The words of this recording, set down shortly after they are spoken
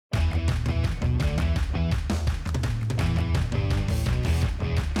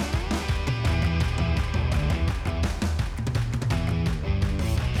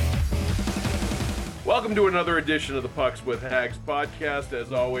Welcome to another edition of the Pucks with Hags podcast.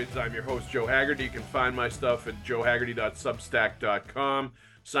 As always, I'm your host, Joe Haggerty. You can find my stuff at joehaggerty.substack.com.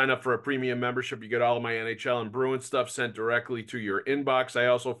 Sign up for a premium membership. You get all of my NHL and Bruins stuff sent directly to your inbox. I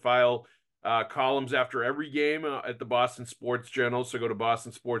also file columns after every game at the Boston Sports Journal. So go to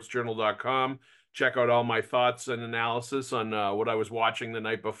bostonsportsjournal.com. Check out all my thoughts and analysis on what I was watching the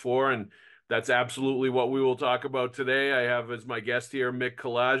night before. And that's absolutely what we will talk about today. I have as my guest here, Mick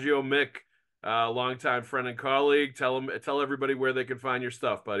Colageo. Mick, longtime friend and colleague. Tell everybody where they can find your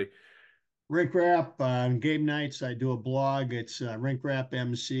stuff, buddy. Rink Wrap on game nights. I do a blog. It's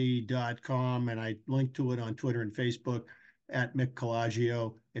rinkwrapmc.com, and I link to it on Twitter and Facebook at Mick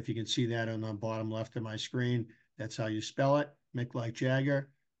Colageo. If you can see that on the bottom left of my screen, that's how you spell it. Mick like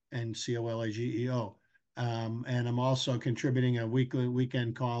Jagger and Colageo. And I'm also contributing a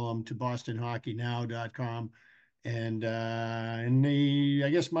weekend column to BostonHockeyNow.com. And in the, I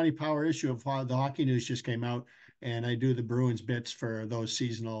guess, Money Power issue of the Hockey News just came out, and I do the Bruins bits for those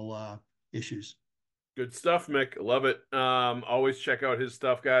seasonal issues. Good stuff, Mick. Love it. Always check out his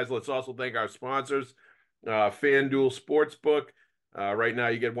stuff, guys. Let's also thank our sponsors, FanDuel Sportsbook. Right now,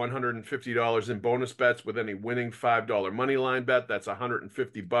 you get $150 in bonus bets with any winning $5 money line bet. That's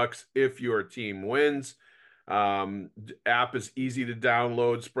 $150 if your team wins. App is easy to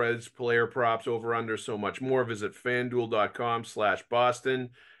download, spreads, player props, over under, so much more. Visit fanduel.com/Boston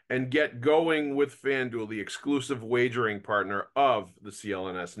and get going with FanDuel, the exclusive wagering partner of the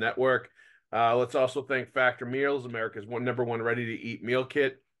CLNS network. Let's also thank Factor Meals, America's number one ready-to-eat meal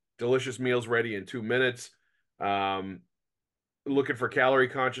kit. Delicious meals ready in 2 minutes. Looking for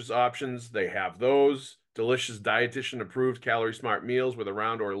calorie-conscious options? They have those. Delicious dietitian-approved calorie-smart meals with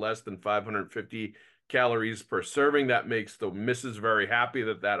around or less than 550 calories per serving. That makes the missus very happy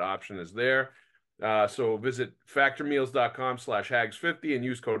that option is there. So visit factormeals.com/hags50 and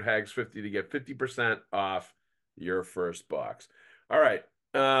use code hags50 to get 50% off your first box. All right.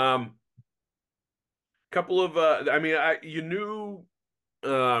 Couple of you knew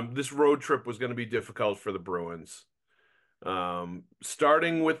this road trip was going to be difficult for the Bruins.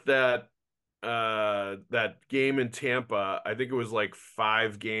 Starting with that game in Tampa, I think it was like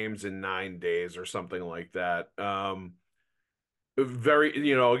 5 games in 9 days or something like that.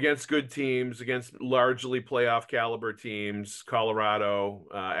 Very, against good teams, against largely playoff caliber teams, Colorado,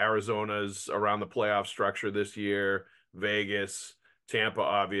 Arizona's around the playoff structure this year, Vegas, Tampa,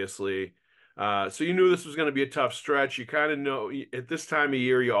 obviously. So you knew this was going to be a tough stretch. You kind of know at this time of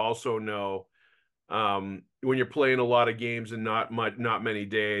year, you also know when you're playing a lot of games and not many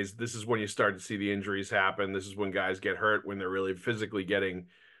days, this is when you start to see the injuries happen. This is when guys get hurt, when they're really physically getting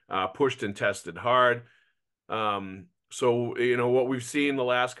pushed and tested hard. So what we've seen the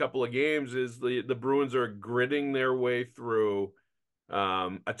last couple of games is the Bruins are gritting their way through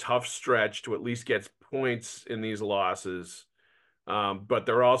a tough stretch to at least get points in these losses. But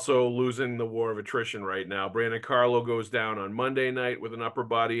they're also losing the war of attrition right now. Brandon Carlo goes down on Monday night with an upper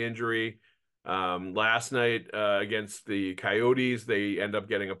body injury. Last night against the Coyotes, they end up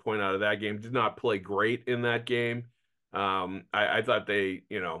getting a point out of that game. Did not play great in that game. I thought and they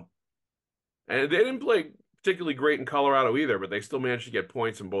didn't play particularly great in Colorado either, but they still managed to get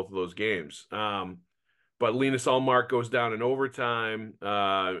points in both of those games. But Linus Ullmark goes down in overtime.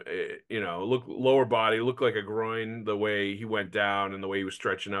 Look, lower body, looked like a groin the way he went down and the way he was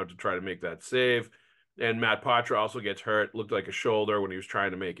stretching out to try to make that save. And Matt Patra also gets hurt. Looked like a shoulder when he was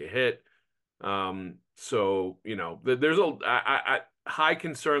trying to make a hit. So there's a high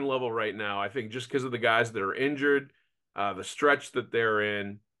concern level right now. I think just because of the guys that are injured, the stretch that they're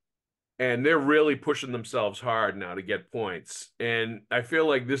in, and they're really pushing themselves hard now to get points. And I feel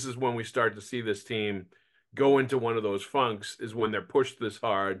like this is when we start to see this team go into one of those funks, is when they're pushed this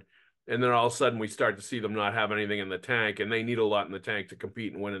hard. And then all of a sudden we start to see them not have anything in the tank, and they need a lot in the tank to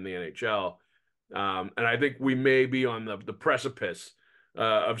compete and win in the NHL. And I think we may be on the precipice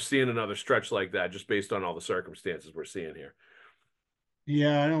of seeing another stretch like that, just based on all the circumstances we're seeing here.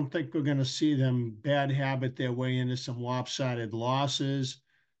 Yeah, I don't think we're going to see them bad habit their way into some lopsided losses.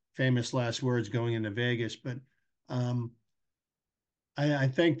 Famous last words going into Vegas, but um, I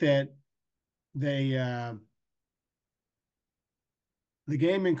think that they the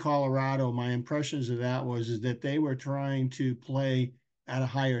game in Colorado, my impressions of that is that they were trying to play at a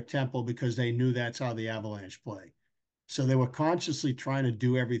higher tempo because they knew that's how the Avalanche play. So they were consciously trying to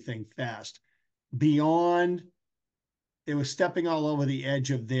do everything fast. Beyond, they were stepping all over the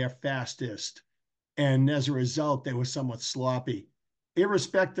edge of their fastest. And as a result, they were somewhat sloppy,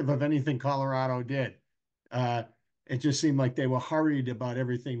 irrespective of anything Colorado did. Uh, it just seemed like they were hurried about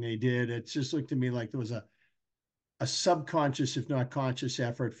everything they did. It just looked to me like there was a subconscious, if not conscious,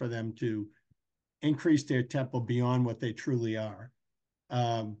 effort for them to increase their tempo beyond what they truly are.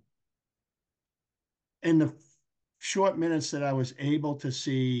 Um, in the short minutes that I was able to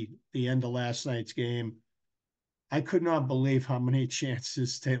see the end of last night's game, I could not believe how many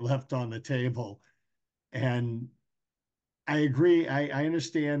chances they left on the table. And I agree. I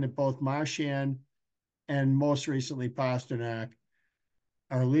understand that both Marchand and most recently Pasternak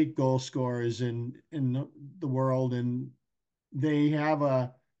are elite goal scorers in the world, and they have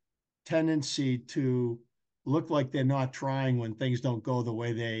a tendency to look like they're not trying when things don't go the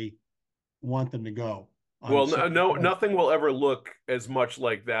way they want them to go. On Well, some, nothing will ever look as much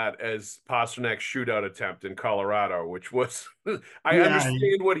like that as Pasternak's shootout attempt in Colorado, which was, I yeah,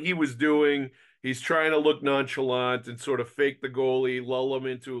 understand what he was doing. He's trying to look nonchalant and sort of fake the goalie, lull him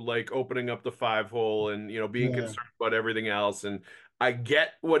into like opening up the 5 hole and, being yeah, concerned about everything else. And I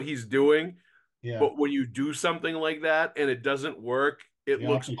get what he's doing, yeah. but when you do something like that and it doesn't work, it The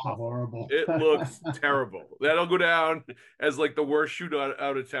looks optics are awful. horrible. It looks terrible. That'll go down as like the worst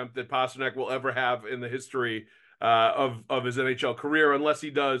shootout attempt that Pasternak will ever have in the history of his NHL career, unless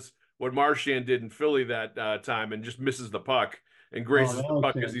he does what Marchand did in Philly that time and just misses the puck and Oh, grazes that the was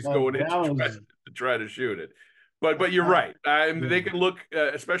puck as he's that, going in that was to try to shoot it. But you're uh, right. I mean, yeah. they can look,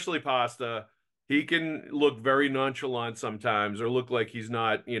 especially Pasta. He can look very nonchalant sometimes, or look like he's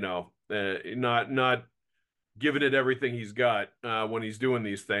not, not giving it everything he's got when he's doing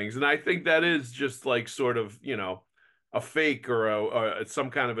these things. And I think that is just like sort of, a fake or some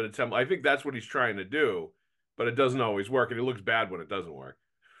kind of an attempt. I think that's what he's trying to do, but it doesn't always work. And it looks bad when it doesn't work.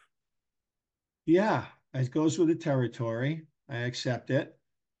 Yeah, it goes with the territory. I accept it,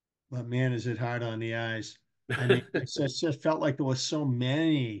 but man, is it hard on the eyes. I mean, just felt like there was so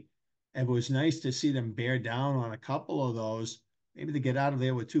many. It was nice to see them bear down on a couple of those, maybe to get out of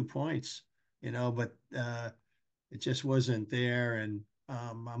there with 2 points, but it just wasn't there. And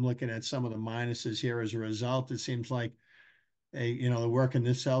I'm looking at some of the minuses here as a result. It seems like they're working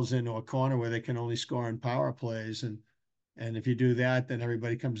themselves into a corner where they can only score on power plays, and if you do that, then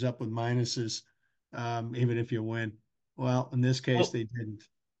everybody comes up with minuses, even if you win. Well, in this case, Well, they didn't.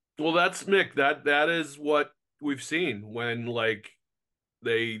 well, that's Mick. That is what we've seen when like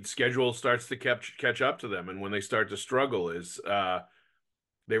they schedule starts to catch up to them, and when they start to struggle is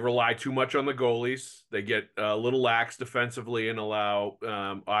they rely too much on the goalies. They get a little lax defensively and allow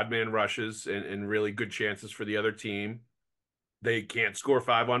odd man rushes and really good chances for the other team. They can't score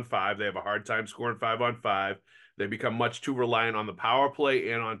 5-on-5. They have a hard time scoring 5-on-5. They become much too reliant on the power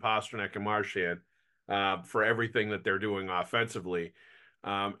play and on Pasternak and Marchand for everything that they're doing offensively.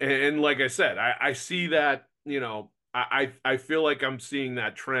 And like I said, I see that, I feel like I'm seeing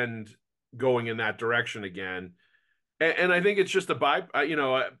that trend going in that direction again. And I think it's just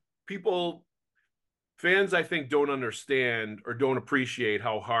people, fans, I think, don't understand or don't appreciate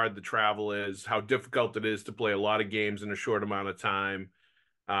how hard the travel is, how difficult it is to play a lot of games in a short amount of time.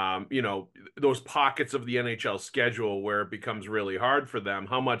 Those pockets of the NHL schedule where it becomes really hard for them,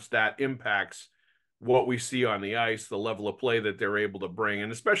 how much that impacts what we see on the ice, the level of play that they're able to bring,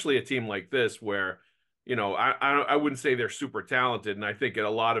 and especially a team like this where, I wouldn't say they're super talented, and I think a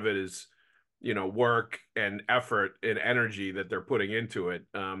lot of it is, work and effort and energy that they're putting into it,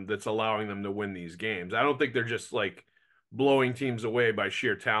 that's allowing them to win these games. I don't think they're just like blowing teams away by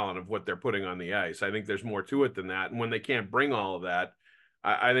sheer talent of what they're putting on the ice. I think there's more to it than that. And when they can't bring all of that,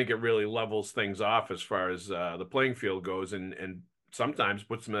 I think it really levels things off as far as the playing field goes, and sometimes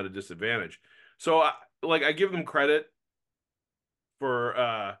puts them at a disadvantage. So, I give them credit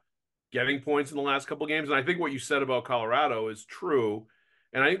for getting points in the last couple games, and I think what you said about Colorado is true,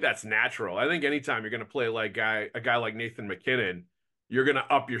 and I think that's natural. I think anytime you're going to play like a guy like Nathan MacKinnon, you're going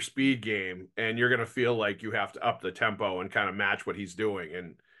to up your speed game, and you're going to feel like you have to up the tempo and kind of match what he's doing.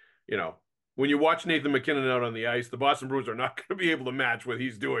 And when you watch Nathan MacKinnon out on the ice, the Boston Bruins are not going to be able to match what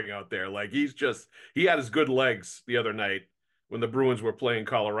he's doing out there. Like he had his good legs the other night when the Bruins were playing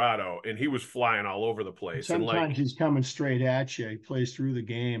Colorado, and he was flying all over the place. And Sometimes he's coming straight at you. He plays through the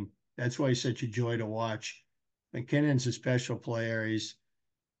game. That's why he's such a joy to watch. McKinnon's a special player.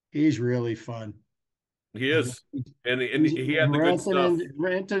 He's really fun. he I mean, is, and he's he had the good stuff.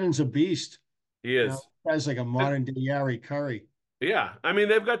 Rantanen's a beast. He is. Guy's like a modern day Yari Curry. Yeah, I mean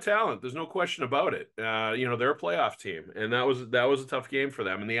they've got talent. There's no question about it. They're a playoff team, and that was a tough game for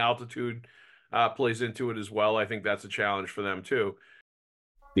them, and the altitude plays into it as well. I think that's a challenge for them too.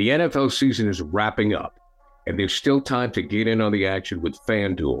 The NFL season is wrapping up, and there's still time to get in on the action with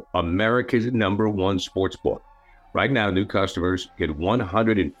FanDuel, America's #1 sports book. Right now, new customers get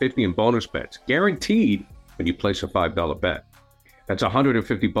 $150 in bonus bets, guaranteed when you place a $5 bet. That's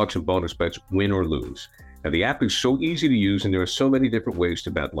 $150 in bonus bets, win or lose. Now, the app is so easy to use, and there are so many different ways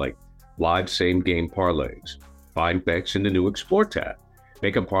to bet, like live same-game parlays. Find bets in the new Explore tab.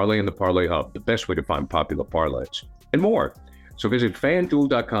 Make a parlay in the Parlay Hub, the best way to find popular parlays, and more. So visit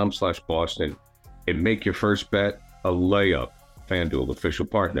FanDuel.com/Boston and make your first bet a layup. FanDuel, official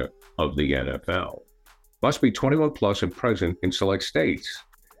partner of the NFL. Must be 21 plus and present in select states.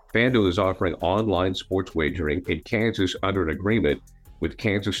 FanDuel is offering online sports wagering in Kansas under an agreement with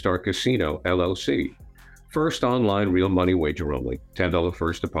Kansas Star Casino, LLC. First online real money wager only. $10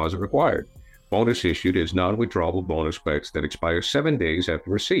 first deposit required. Bonus issued is non-withdrawable bonus bets that expire 7 days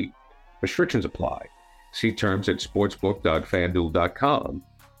after receipt. Restrictions apply. See terms at sportsbook.fanduel.com.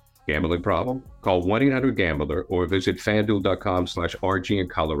 Gambling problem? Call 1-800-GAMBLER or visit fanduel.com/RG in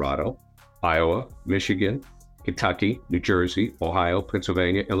Colorado, Iowa, Michigan, Kentucky, New Jersey, Ohio,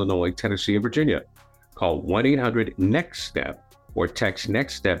 Pennsylvania, Illinois, Tennessee, and Virginia. Call 1-800-NEXT-STEP or text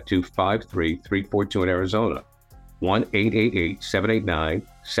NEXT STEP to 53342 in Arizona,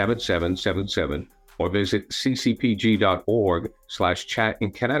 1-888-789-7777, or visit ccpg.org/chat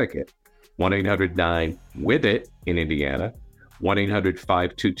in Connecticut, 1-800-9-WITH-IT in Indiana,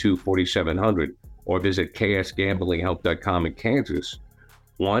 1-800-522-4700, or visit ksgamblinghelp.com in Kansas,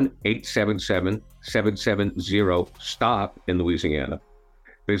 1-877-770-STOP in Louisiana.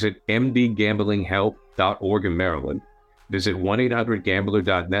 Visit mdgamblinghelp.org in Maryland. Visit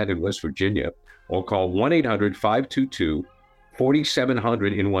 1-800-GAMBLER.net in West Virginia, or call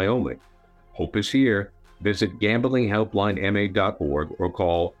 1-800-522-4700 in Wyoming. Hope is here. Visit gamblinghelplinema.org or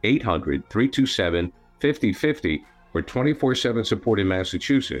call 800-327-5050 for 24/7 support in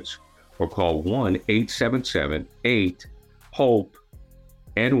Massachusetts, or call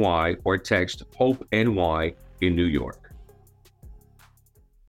 1-877-8-HOPE-NY or text HOPE-NY in New York.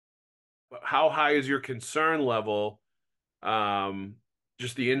 How high is your concern level?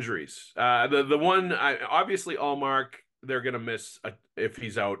 Just the injuries. The one, obviously Allmark, they're going to miss if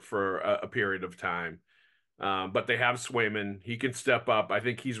he's out for a period of time. But they have Swayman. He can step up. I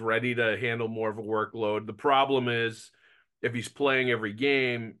think he's ready to handle more of a workload. The problem is if he's playing every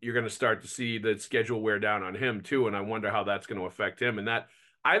game, you're going to start to see the schedule wear down on him too. And I wonder how that's going to affect him. And I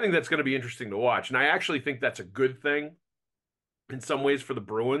think that's going to be interesting to watch. And I actually think that's a good thing in some ways for the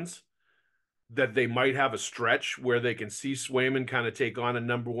Bruins, that they might have a stretch where they can see Swayman kind of take on a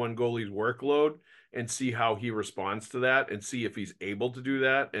number one goalie's workload and see how he responds to that and see if he's able to do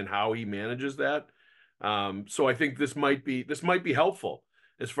that and how he manages that. So I think this might be helpful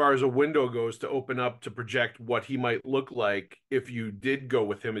as far as a window goes to open up to project what he might look like if you did go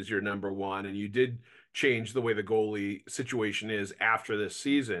with him as your number one and you did change the way the goalie situation is after this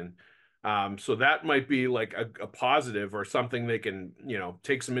season. So that might be like a positive or something they can,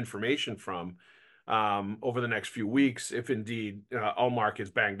 take some information from over the next few weeks, if indeed Allmark is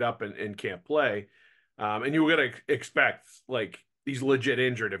banged up and can't play. And you were going to expect, like, he's legit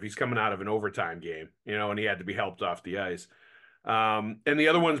injured if he's coming out of an overtime game, and he had to be helped off the ice. And the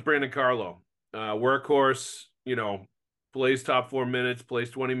other one's Brandon Carlo, workhorse, plays top 4 minutes, plays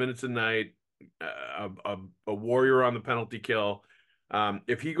 20 minutes a night, a warrior on the penalty kill.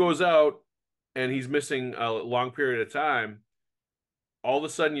 If he goes out and he's missing a long period of time, all of a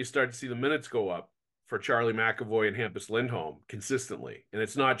sudden you start to see the minutes go up for Charlie McAvoy and Hampus Lindholm consistently. And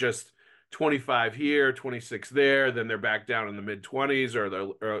it's not just 25 here, 26 there, then they're back down in the mid-20s or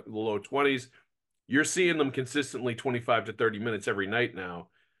the low 20s. You're seeing them consistently 25 to 30 minutes every night now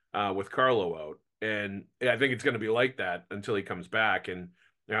with Carlo out. And I think it's going to be like that until he comes back. And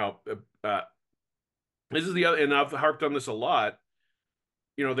this is the other, and I've harped on this a lot.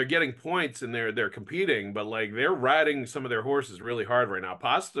 They're getting points and they're competing, but like they're riding some of their horses really hard right now.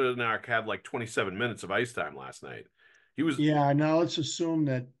 Pasternak had like 27 minutes of ice time last night. Yeah. Now let's assume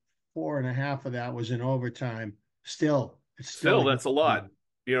that 4.5 of that was in overtime. It's still that's a lot.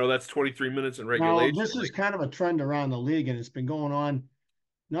 That's 23 minutes in regulation. Now, this is kind of a trend around the league, and it's been going on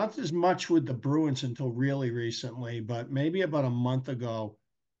not as much with the Bruins until really recently, but maybe about a month ago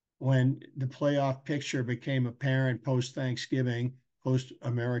when the playoff picture became apparent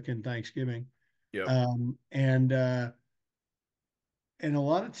post-American Thanksgiving. Yep. And a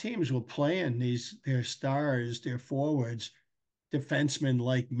lot of teams will play in their stars, their forwards, defensemen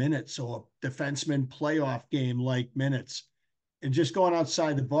like minutes, or defenseman playoff game like minutes, and just going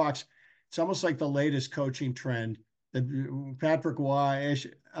outside the box. It's almost like the latest coaching trend that Patrick Waugh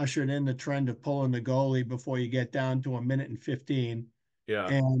ushered in, the trend of pulling the goalie before you get down to a minute and 15.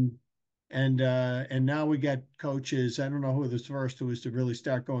 Yeah. And now we got coaches. I don't know who was first who was to really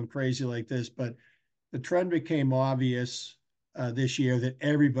start going crazy like this, but the trend became obvious this year that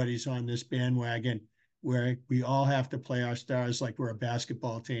everybody's on this bandwagon where we all have to play our stars like we're a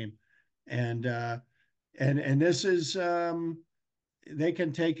basketball team. And this is they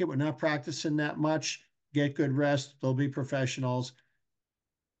can take it. We're not practicing that much. Get good rest. They'll be professionals.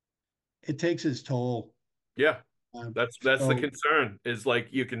 It takes its toll. Yeah. Um, That's the so concern is like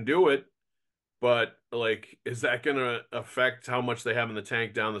you can do it, but like is that going to affect how much they have in the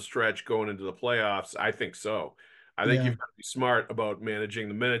tank down the stretch going into the playoffs? I think so. I think yeah, you've got to be smart about managing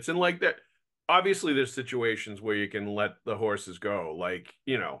the minutes and like that. Obviously, there's situations where you can let the horses go. Like,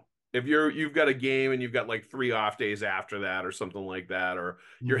 if you've got a game and you've got like 3 off days after that or something like that, or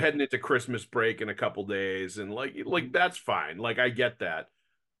you're mm, heading into Christmas break in a couple days and like that's fine. Like I get that.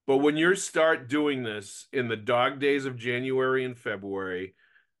 But when you start doing this in the dog days of January and February,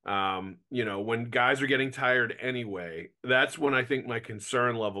 when guys are getting tired anyway, that's when I think my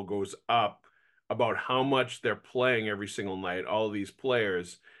concern level goes up about how much they're playing every single night, all of these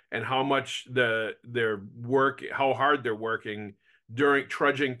players, and how much how hard they're working during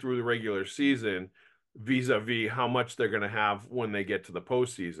trudging through the regular season, vis-a-vis how much they're going to have when they get to the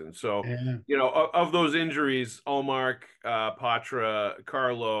postseason. So, yeah. of those injuries, Allmark, Patra,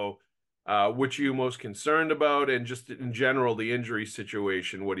 Carlo, which are you most concerned about? And just in general, the injury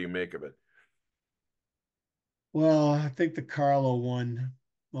situation, what do you make of it? Well, I think the Carlo one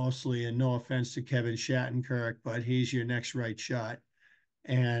mostly, and no offense to Kevin Shattenkirk, but he's your next right shot,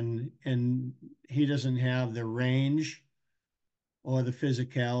 and he doesn't have the range or the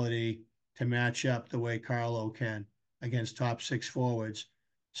physicality to match up the way Carlo can against top six forwards.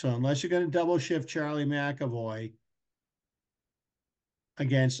 So unless you're going to double shift Charlie McAvoy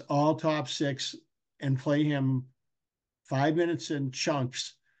against all top six and play him 5 minutes in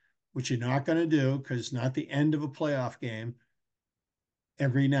chunks, which you're not going to do because it's not the end of a playoff game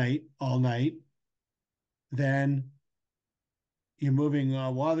every night, all night, then you're moving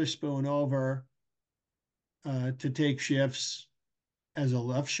Waterspoon over to take shifts as a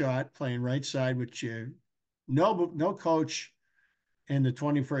left shot, playing right side, which no coach in the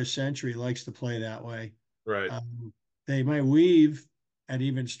 21st century likes to play that way. Right. They might weave at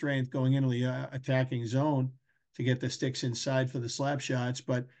even strength going into the attacking zone to get the sticks inside for the slap shots,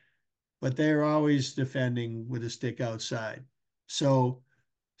 but they're always defending with a stick outside. So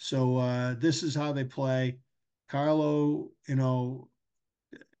this is how they play. Carlo,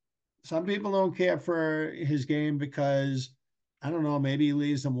 some people don't care for his game because I don't know, maybe he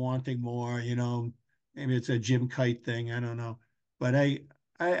leaves them wanting more, maybe it's a Jim Kite thing. I don't know. But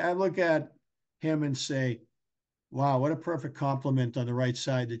I look at him and say, wow, what a perfect compliment on the right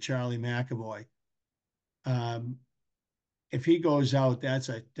side to Charlie McAvoy. Um, if he goes out, that's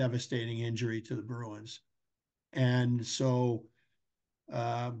a devastating injury to the Bruins. And so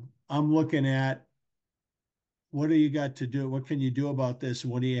I'm looking at what do you got to do? What can you do about this?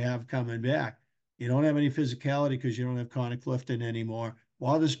 And what do you have coming back? You don't have any physicality because you don't have Connor Clifton anymore.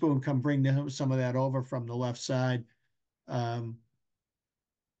 Waterspoon come bring some of that over from the left side. Um,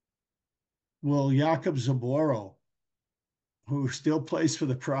 will Jakub Zaboro, who still plays for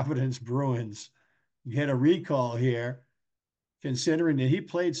the Providence Bruins, get a recall here, considering that he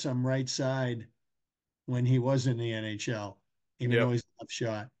played some right side when he was in the NHL, even though Yep. he's left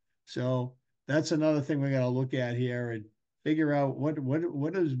shot. So that's another thing we got to look at here and figure out what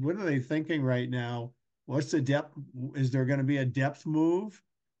are they thinking right now? What's the depth? Is there going to be a depth move?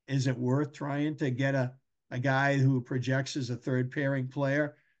 Is it worth trying to get a guy who projects as a third pairing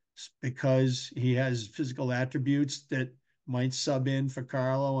player because he has physical attributes that might sub in for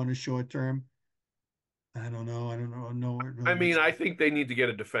Carlo on a short term? I don't know. I don't know really I mean, what's. I think they need to get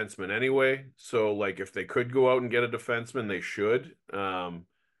a defenseman anyway. So, like, if they could go out and get a defenseman, they should.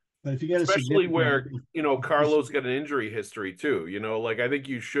 But if you get a Especially significant, where, Carlo's got an injury history too. Like, I think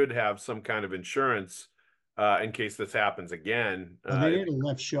you should have some kind of insurance in case this happens again. well, they need a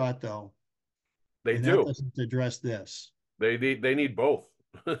left shot though, They and that do. doesn't address this. They need both.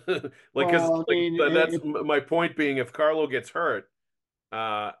 Because Well, I mean, that's my point being if Carlo gets hurt,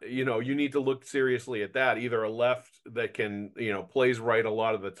 you need to look seriously at that. Either a left that can, plays right a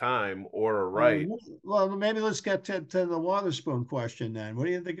lot of the time or a right. well, maybe let's get to the Waterspoon question then. What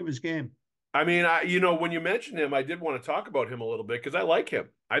do you think of his game? I mean, when you mentioned him, I did want to talk about him a little bit because I like him.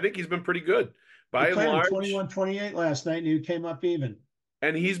 I think he's been pretty good He by and played on large. 21-28 last night, and he came up even.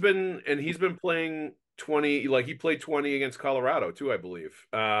 And he's been playing 20, like he played 20 against Colorado too, I believe.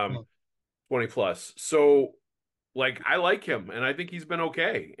 Well, 20 plus. So like I like him and I think he's been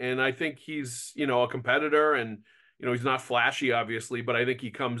okay. And I think he's, a competitor and he's not flashy obviously, but I think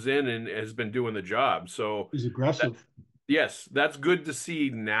he comes in and has been doing the job. So he's that, aggressive. yes, that's good to see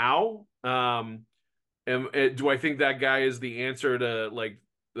now. And do I think that guy is the answer to like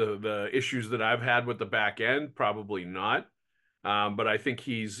the issues that I've had with the back end? Probably not. But I think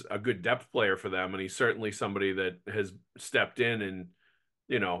he's a good depth player for them, and he's certainly somebody that has stepped in and,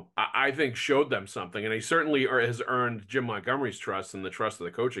 I think showed them something. And he certainly has earned Jim Montgomery's trust and the trust of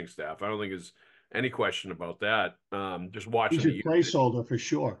the coaching staff. I don't think there's any question about that. Just He's watching a the usage. placeholder for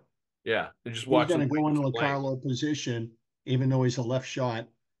sure. Yeah, and just He's watching going the to way go he's into the playing. Carlo position, even though he's a left shot.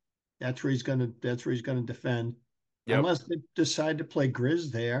 That's where he's going to. That's where he's going to defend, Yep. unless they decide to play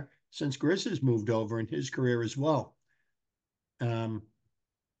Grizz there, since Grizz has moved over in his career as well. Um,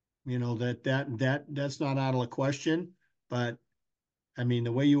 that's not out of the question. But I mean,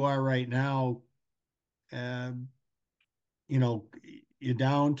 the way you are right now, um, you're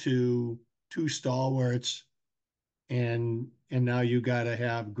down to two stalwarts, and now you got to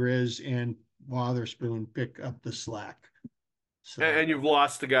have Grizz and Wotherspoon pick up the slack. So And you've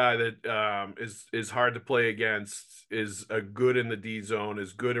lost a guy that is hard to play against, is a good in the D zone,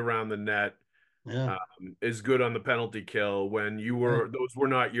 is good around the net, yeah, is good on the penalty kill. When yeah. those were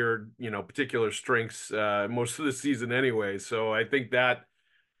not your particular strengths most of the season anyway. So I think that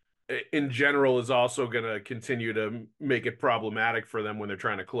in general is also going to continue to make it problematic for them when they're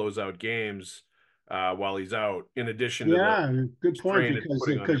trying to close out games while he's out. In addition to the Yeah, good point, strain it's because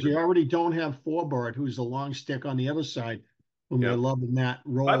putting on you everybody. already don't have Forbort, who's a long stick on the other side, whom they Yeah. love in that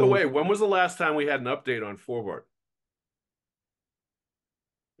By the role. way, when was the last time we had an update on forward?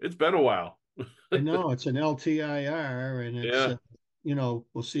 It's been a while. I know it's an LTIR, and it's Yeah.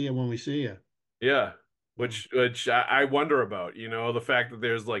 we'll see you when we see you. Yeah. So, Which I wonder about, the fact that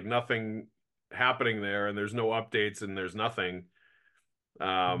there's like nothing happening there and there's no updates and there's nothing.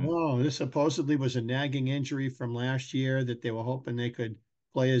 no, this supposedly was a nagging injury from last year that they were hoping they could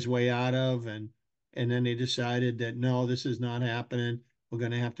play his way out of, and then they decided that no, this is not happening. We're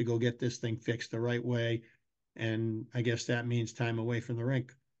going to have to go get this thing fixed the right way, and I guess that means time away from the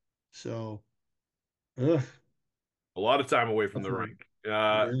rink. So, ugh, A lot of time away from that's the right. rink.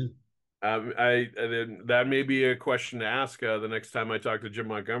 Yeah. That may be a question to ask the next time I talk to Jim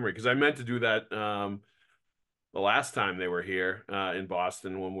Montgomery, because I meant to do that the last time they were here in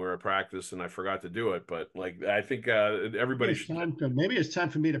Boston when we were at practice, and I forgot to do it. But like, I think everybody should. Maybe it's time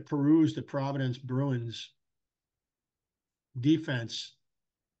for me to peruse the Providence Bruins defense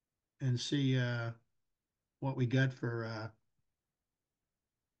and see what we got for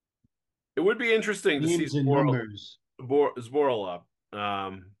It would be interesting to see names and numbers. Zboril up,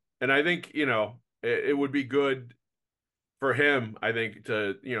 and I think it would be good for him, I think,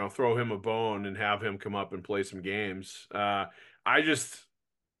 to throw him a bone and have him come up and play some games. I just,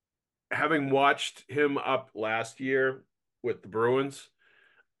 having watched him up last year with the Bruins,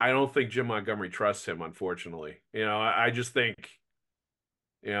 I don't think Jim Montgomery trusts him, unfortunately. I just think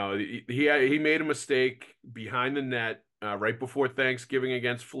he made a mistake behind the net right before Thanksgiving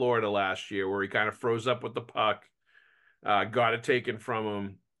against Florida last year, where he kind of froze up with the puck, got it taken from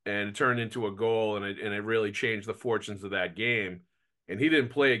him, and it turned into a goal, and it really changed the fortunes of that game. And he didn't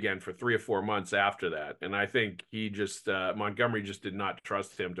play again for 3 or 4 months after that. And I think he just Montgomery just did not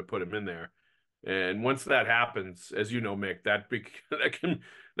trust him to put him in there. And once that happens, as you know, Mick, that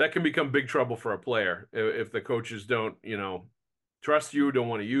can become big trouble for a player if the coaches don't trust you, don't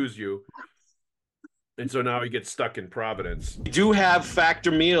want to use you. And so now he gets stuck in Providence. We do have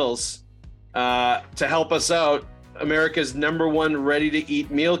Factor Meals to help us out. America's #1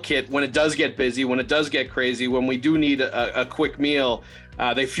 ready-to-eat meal kit when it does get busy, when it does get crazy, when we do need a quick meal.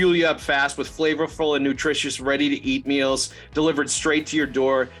 They fuel you up fast with flavorful and nutritious ready-to-eat meals delivered straight to your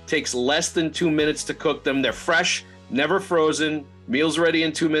door. Takes less than 2 minutes to cook them. They're fresh, never frozen, meals ready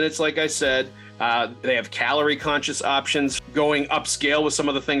in 2 minutes, like I said. They have calorie-conscious options, going upscale with some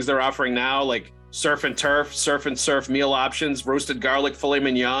of the things they're offering now, like surf and surf meal options, roasted garlic filet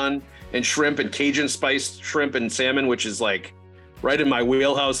mignon, and shrimp and Cajun spiced shrimp and salmon, which is like right in my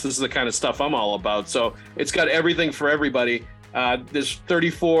wheelhouse. This is the kind of stuff I'm all about. So it's got everything for everybody. There's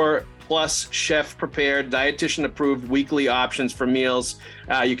 34 plus chef prepared, dietitian approved weekly options for meals.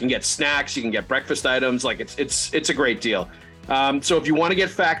 You can get snacks, you can get breakfast items. Like it's a great deal. So if you want to get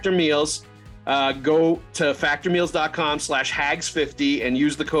Factor Meals, go to factormeals.com/hags50 and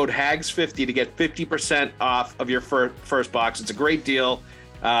use the code hags50 to get 50% off of your first box. It's a great deal.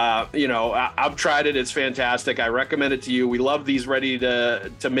 I've tried it. It's fantastic. I recommend it to you. We love these ready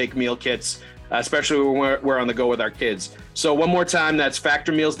to make meal kits, especially when we're on the go with our kids. So one more time, that's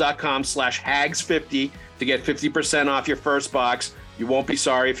factormeals.com/hags50 to get 50% off your first box. You won't be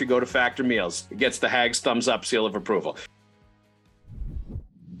sorry if you go to Factor Meals. It gets the Hags thumbs up seal of approval.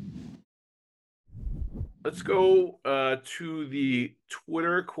 Let's go to the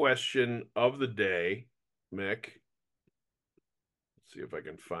Twitter question of the day, Mick. Let's see if I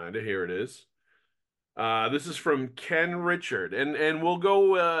can find it. Here it is. This is from Ken Richard, and we'll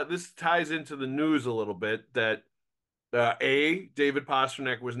go. This ties into the news a little bit that David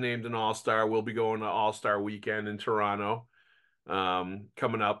Pastrnak was named an All-Star. We'll be going to All-Star Weekend in Toronto,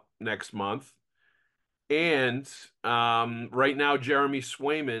 coming up next month. And right now, Jeremy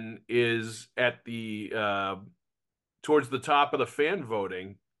Swayman is at the towards the top of the fan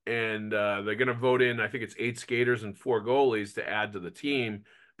voting, and they're going to vote in. I think it's 8 skaters and 4 goalies to add to the team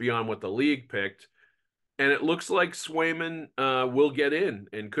beyond what the league picked. And it looks like Swayman will get in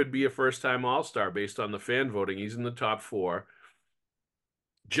and could be a first-time All-Star based on the fan voting. He's in the top 4.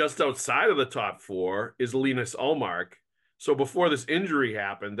 Just outside of the top 4 is Linus Ullmark. So before this injury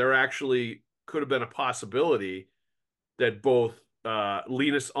happened, there actually could have been a possibility that both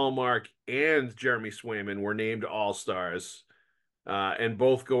Linus Ullmark and Jeremy Swayman were named All-Stars, and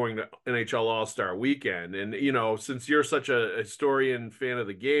both going to NHL All-Star Weekend. And, since you're such a historian fan of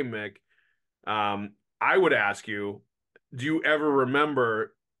the game, Mick, I would ask you, do you ever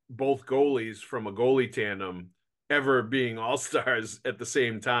remember both goalies from a goalie tandem ever being all-stars at the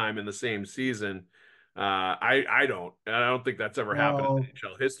same time in the same season? I don't. I don't think that's ever happened in No.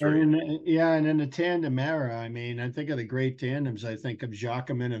 NHL history. And in the tandem era, I mean, I think of the great tandems. I think of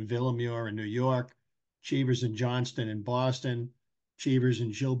Jacquemin and Villemure in New York, Cheevers and Johnston in Boston, Cheevers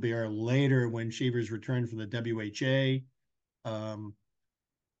and Gilbert later when Cheevers returned from the WHA. Um,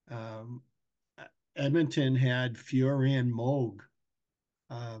 um, Edmonton had Fury and Moog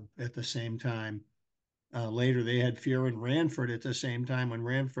at the same time. Later, they had Fury and Ranford at the same time when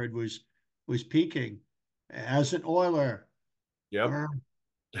Ranford was peaking as an Oiler. Yep.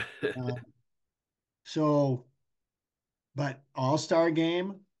 Uh, so, but All-Star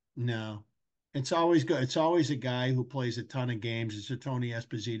game, no. It's always good. It's always a guy who plays a ton of games. It's a Tony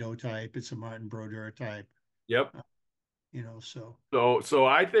Esposito type. It's a Martin Brodeur type. Yep. So. So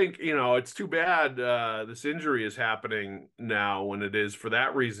I think, it's too bad this injury is happening now when it is for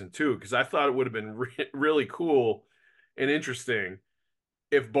that reason too, because I thought it would have been really cool and interesting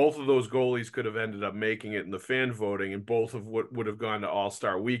if both of those goalies could have ended up making it in the fan voting, and both of what would have gone to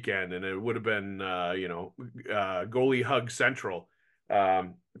All-Star Weekend, and it would have been goalie hug central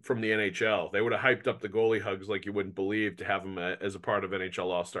from the NHL. They would have hyped up the goalie hugs like you wouldn't believe to have them as a part of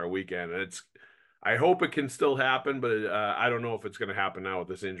NHL All-Star Weekend. And I hope it can still happen, but I don't know if it's going to happen now with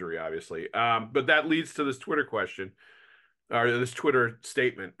this injury, obviously. But that leads to this Twitter question, or this Twitter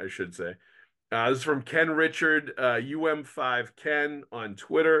statement, I should say. This is from Ken Richard, UM5Ken on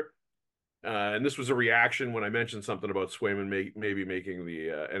Twitter. And this was a reaction when I mentioned something about Swayman maybe making the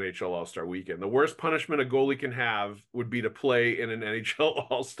NHL All-Star Weekend. The worst punishment a goalie can have would be to play in an NHL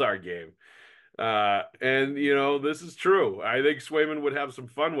All-Star game. And this is true. I think Swayman would have some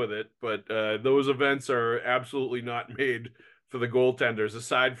fun with it, but those events are absolutely not made for the goaltenders,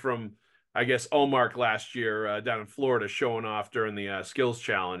 aside from, I guess, Ullmark last year down in Florida showing off during the skills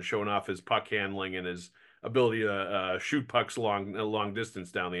challenge, showing off his puck handling and his ability to shoot pucks long distance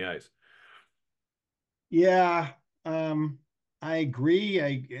down the ice. Yeah, I agree.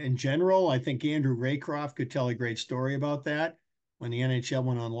 In general, I think Andrew Raycroft could tell a great story about that. When the NHL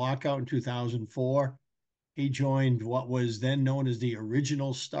went on lockout in 2004, he joined what was then known as the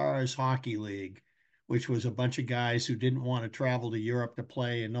Original Stars Hockey League, which was a bunch of guys who didn't want to travel to Europe to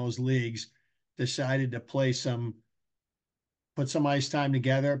play in those leagues, decided to put some ice time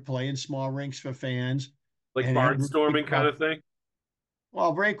together, play in small rinks for fans. Like And Andrew barnstorming kind Raycroft, of thing?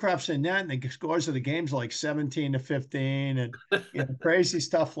 well, Raycroft's in that, and the scores of the games like 17-15, and crazy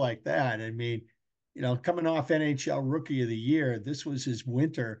stuff like that. I mean, coming off NHL Rookie of the Year, this was his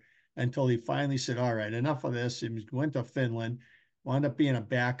winter until he finally said, "All right, enough of this." He went to Finland, wound up being a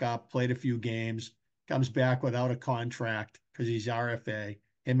backup, played a few games, comes back without a contract because he's RFA.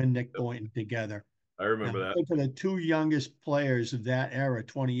 Him and Nick Boynton together. I Now, remember I that. think of the two youngest players of that era,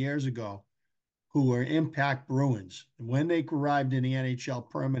 20 years ago, who were impact Bruins. And when they arrived in the NHL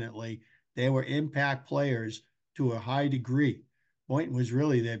permanently, they were impact players to a high degree. Boynton was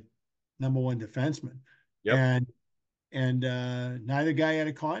really the number one defenseman. Yep. And neither guy had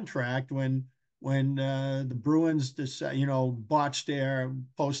a contract when the Bruins botched their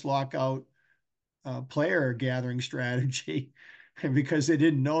post lockout player gathering strategy because they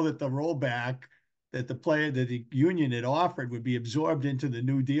didn't know that the rollback that the union had offered would be absorbed into the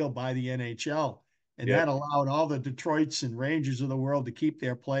new deal by the NHL. And Yep. that allowed all the Detroits and Rangers of the world to keep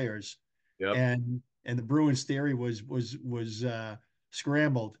their players. Yep. And the Bruins theory was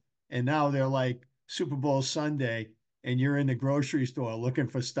scrambled. And now they're like Super Bowl Sunday, and you're in the grocery store looking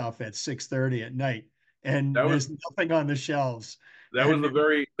for stuff at 6:30 at night. and That was there's nothing on the shelves. And that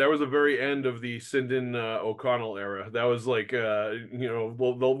was the very end of the Sinden O'Connell era. That was like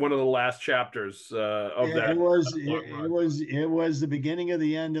one of the last chapters of it that was long it run. was it was the beginning of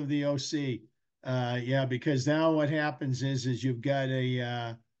the end of the OC. Yeah, because now what happens is you've got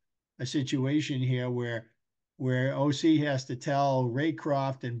a situation here where OC has to tell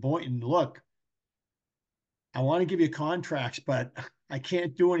Raycroft and Boynton, look, I want to give you contracts, but I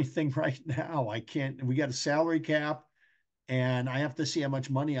can't do anything right now. I can't. We got a salary cap, and I have to see how much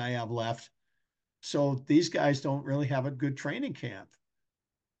money I have left. So these guys don't really have a good training camp.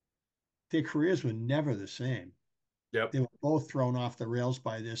 Their careers were never the same. Yep. They were both thrown off the rails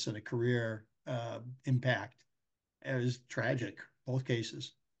by this in a career impact. It was tragic, both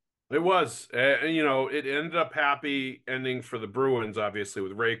cases. It was, it ended up happy ending for the Bruins, obviously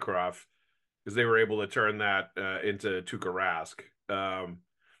with Raycroft, because they were able to turn that into Tuukka Rask. And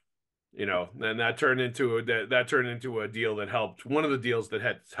that turned into a deal that helped one of the deals that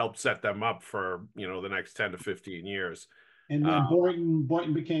had helped set them up for the next 10 to 15 years. And Uh, then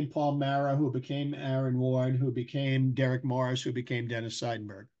Boynton became Paul Mara, who became Aaron Ward, who became Derek Morris, who became Dennis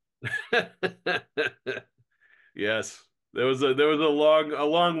Seidenberg. yes, there was a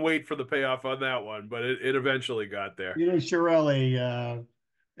long wait for the payoff on that one, but it eventually got there. Chiarelli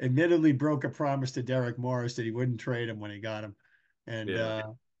admittedly broke a promise to Derek Morris that he wouldn't trade him when he got him, and Yeah.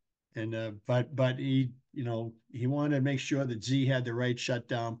 but he he wanted to make sure that Z had the right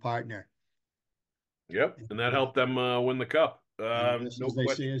shutdown partner. Yep, and that helped them win the cup. And this, No as they say,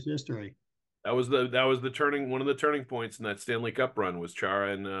 question. is history. That was the one of the turning points in that Stanley Cup run was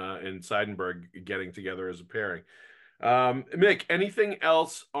Chara and Seidenberg getting together as a pairing. Mick, anything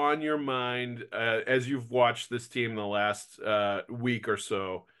else on your mind as you've watched this team the last week or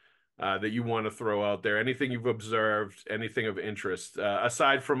so that you want to throw out there? Anything you've observed? Anything of interest?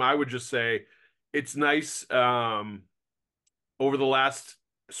 Aside from, I would just say it's nice over the last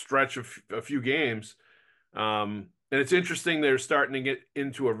stretch of a few games. And it's interesting they're starting to get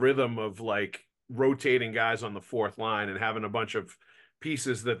into a rhythm of like rotating guys on the fourth line and having a bunch of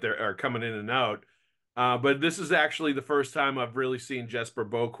pieces that are coming in and out. But this is actually the first time I've really seen Jesper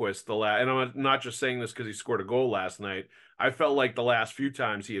Boquist and I'm not just saying this because he scored a goal last night. I felt like the last few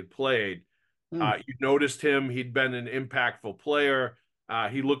times he had played, you noticed him. He'd been an impactful player.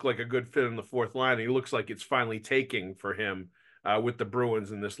 He looked like a good fit in the fourth line. He looks like it's finally taking for him with the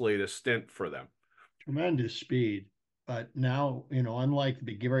Bruins in this latest stint for them. Tremendous speed. But now, unlike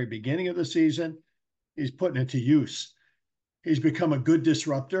the very beginning of the season, he's putting it to use. He's become a good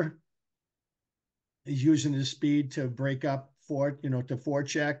disruptor. He's using his speed to break up to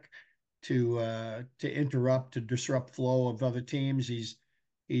forecheck, to interrupt, to disrupt flow of other teams. He's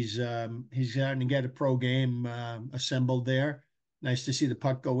starting to get a pro game assembled there. Nice to see the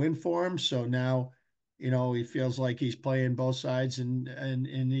puck go in for him. So now, he feels like he's playing both sides and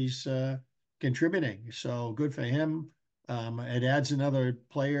he's contributing. So good for him. It adds another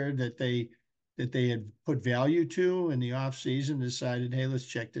player that they had put value to in the off season. Decided, hey, let's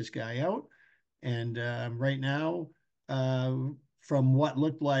check this guy out. And right now, from what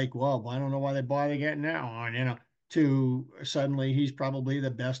looked like, well, I don't know why they bother getting that on, to suddenly he's probably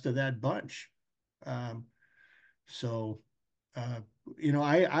the best of that bunch. So,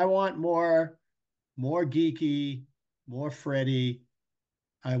 I want more Geeky, more Freddie.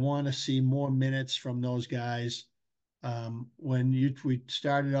 I want to see more minutes from those guys. We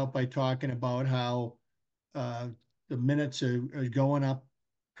started out by talking about how the minutes are going up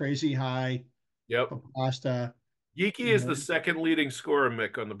crazy high. Yep. Pasta. Geeky is the second leading scorer,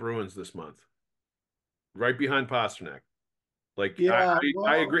 Mick, on the Bruins this month, right behind Pasternak. Like, yeah,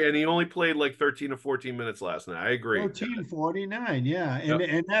 I agree. And he only played like 13 to 14 minutes last night. I agree. 13:49, yeah.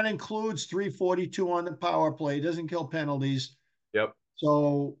 And that includes 3:42 on the power play. It doesn't kill penalties. Yep.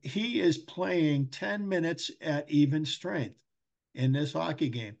 So he is playing 10 minutes at even strength in this hockey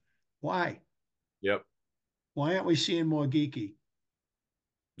game. Why? Yep. Why aren't we seeing more Geeky?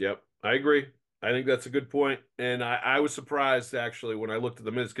 Yep. I agree. I think that's a good point. And I was surprised actually when I looked at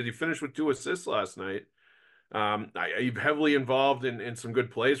the minutes because he finished with 2 assists last night. He's heavily involved in some good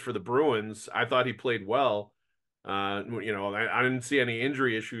plays for the Bruins. I thought he played well. I didn't see any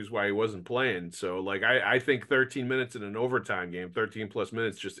injury issues why he wasn't playing. So like I think 13 minutes in an overtime game, 13 plus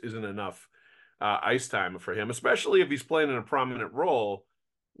minutes just isn't enough ice time for him, especially if he's playing in a prominent role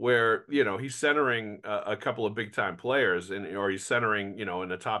where he's centering a couple of big time players or he's centering in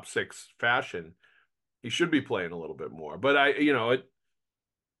a top 6 fashion. He should be playing a little bit more. But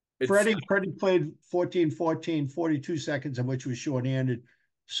Freddie played 14-14, 42 seconds of which was shorthanded.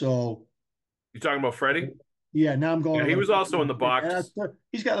 So you talking about Freddie? Yeah, now I'm going. Yeah, he was also in the box.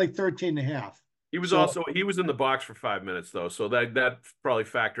 He's got like 13 and a half. So he was in the box for 5 minutes though, so that probably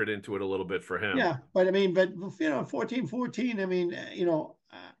factored into it a little bit for him. yeah, but I mean, but 14-14. I mean,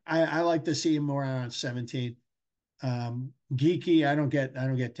 I like to see him more around 17. Geeky, I don't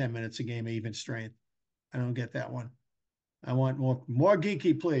get 10 minutes a game of even strength. I don't get that one. I want more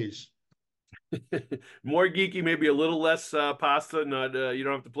geeky, please. More geeky, maybe a little less pasta. Not you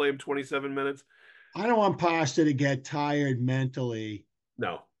don't have to play him 27 minutes. I don't want Pasta to get tired mentally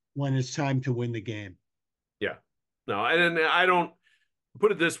No, when it's time to win the game. yeah, no, and I don't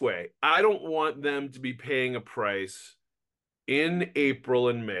put it this way. I don't want them to be paying a price in April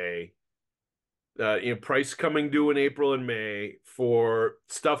and May. Price coming due in April and May for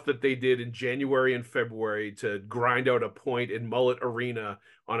stuff that they did in January and February to grind out a point in Mullet Arena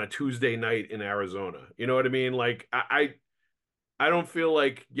on a Tuesday night in Arizona. You know what I mean? Like I don't feel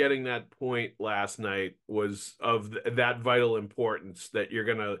like getting that point last night was of that vital importance that you're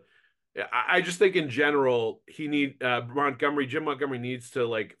gonna. I just think in general Jim Montgomery needs to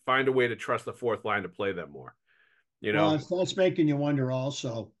like find a way to trust the fourth line to play them more. You Well, know, that's making you wonder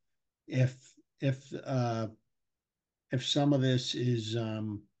also if if uh, if some of this is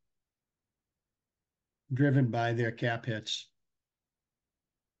driven by their cap hits.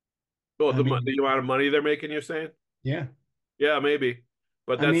 well, I mean, the amount of money they're making, you're saying, yeah. yeah, maybe,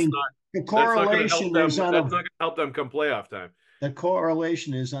 but I mean, the that's not going to help correlation them. is That's not going to help them come playoff time. the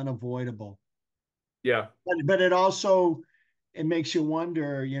correlation is unavoidable. Yeah, But it also it makes you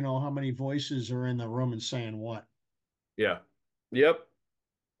wonder, how many voices are in the room and saying what. yeah, yep.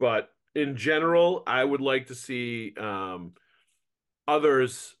 But in general, I would like to see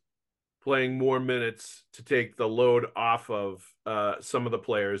others playing more minutes to take the load off of some of the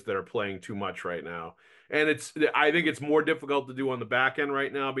players that are playing too much right now. And I think it's more difficult to do on the back end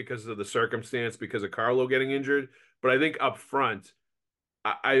right now because of the circumstance, because of Carlo getting injured. But I think up front,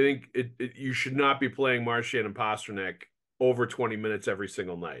 I think you should not be playing Marchand and Pastrnak over 20 minutes every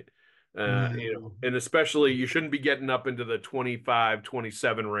single night. No. And especially you shouldn't be getting up into the 25,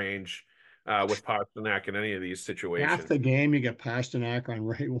 27 range with Pastrnak in any of these Half situations. the game you get Pasternak on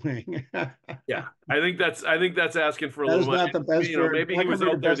right wing. Yeah, I think that's asking for a That little is much. not the best version. Maybe That he could was be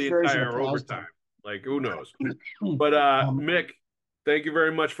the out there best the version of entire Pasta. overtime. Like who knows? But Mick, thank you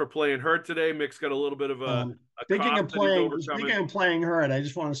very much for playing hurt today. Mick's got a little bit of a cough that he's overcoming. Speaking of playing hurt, I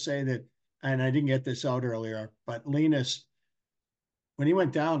just want to say that, and I didn't get this out earlier, but Linus, when he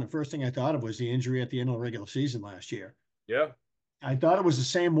went down, the first thing I thought of was the injury at the end of the regular season last year. Yeah, I thought it was the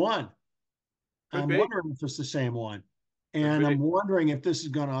same one. could I'm be. wondering if it's the same one. Could And be. I'm wondering if this is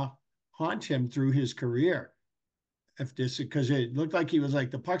going to haunt him through his career. If this, because it looked like he was like,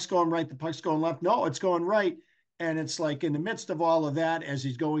 the puck's going right, the puck's going left. No, it's going right. And it's like in the midst of all of that, as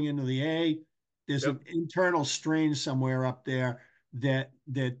he's going into the A, there's Yep. an internal strain somewhere up there that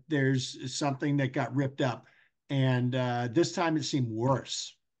there's something that got ripped up. And this time it seemed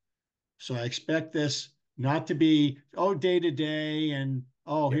worse. So I expect this not to be, day to day and,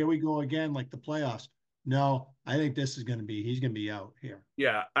 Yeah. here we go again, like the playoffs. No, I think he's going to be out here.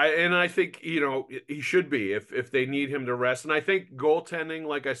 Yeah, I think he should be if they need him to rest. And I think goaltending,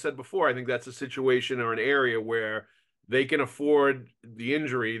 like I said before, I think that's a situation or an area where they can afford the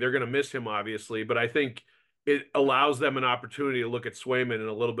injury. They're going to miss him, obviously, but I think it allows them an opportunity to look at Swayman in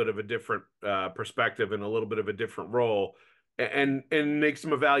a little bit of a different perspective and a little bit of a different role, and make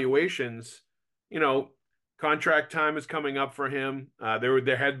some evaluations. You know, contract time is coming up for him.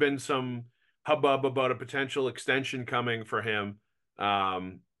 There had been some hubbub about a potential extension coming for him,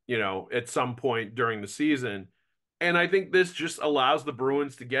 at some point during the season. And I think this just allows the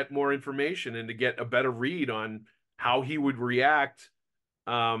Bruins to get more information and to get a better read on how he would react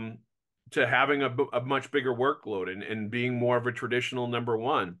to having a much bigger workload and being more of a traditional number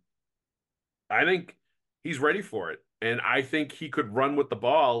one. I think he's ready for it. And I think he could run with the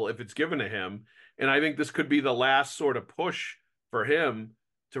ball if it's given to him. And I think this could be the last sort of push for him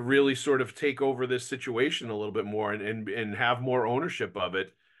to really sort of take over this situation a little bit more and have more ownership of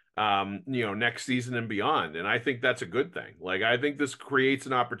it, next season and beyond. And I think that's a good thing. Like, I think this creates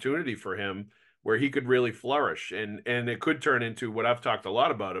an opportunity for him where he could really flourish. And it could turn into what I've talked a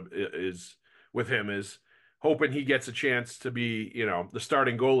lot about is hoping he gets a chance to be, the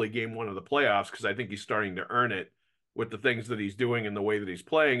starting goalie game one of the playoffs, because I think he's starting to earn it with the things that he's doing and the way that he's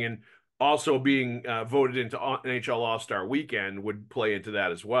playing. And also being voted into NHL All-Star Weekend would play into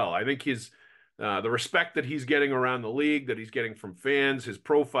that as well. I think the respect that he's getting around the league, that he's getting from fans, his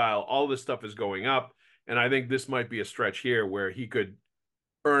profile, all this stuff is going up. And I think this might be a stretch here where he could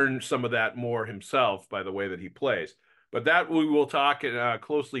earn some of that more himself by the way that he plays. But that we will talk and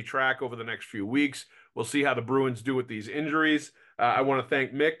closely track over the next few weeks. We'll see how the Bruins do with these injuries. I want to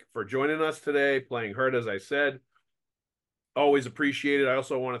thank Mick for joining us today, playing hurt, as I said. Always appreciate it. I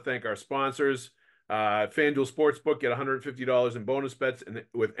also want to thank our sponsors. FanDuel Sportsbook, get $150 in bonus bets and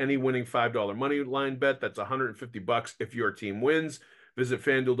with any winning $5 money line bet. That's $150 if your team wins. Visit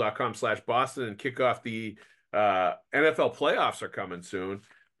FanDuel.com/Boston and kick off the NFL playoffs are coming soon.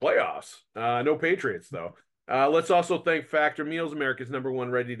 Playoffs. No Patriots, though. Let's also thank Factor Meals, America's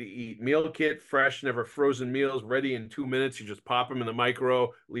 #1 ready-to-eat meal kit. Fresh, never frozen meals, ready in 2 minutes. You just pop them in the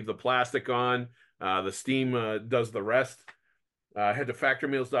micro, leave the plastic on. The steam does the rest. Head to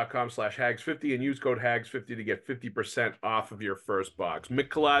factormeals.com/hags50 and use code hags50 to get 50% off of your first box. Mick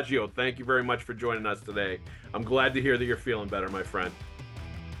Colageo, thank you very much for joining us today. I'm glad to hear that you're feeling better, my friend.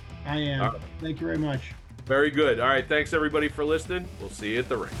 I am. Thank you very much. Very good. All right. Thanks, everybody, for listening. We'll see you at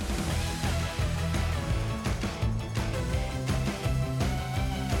the ring.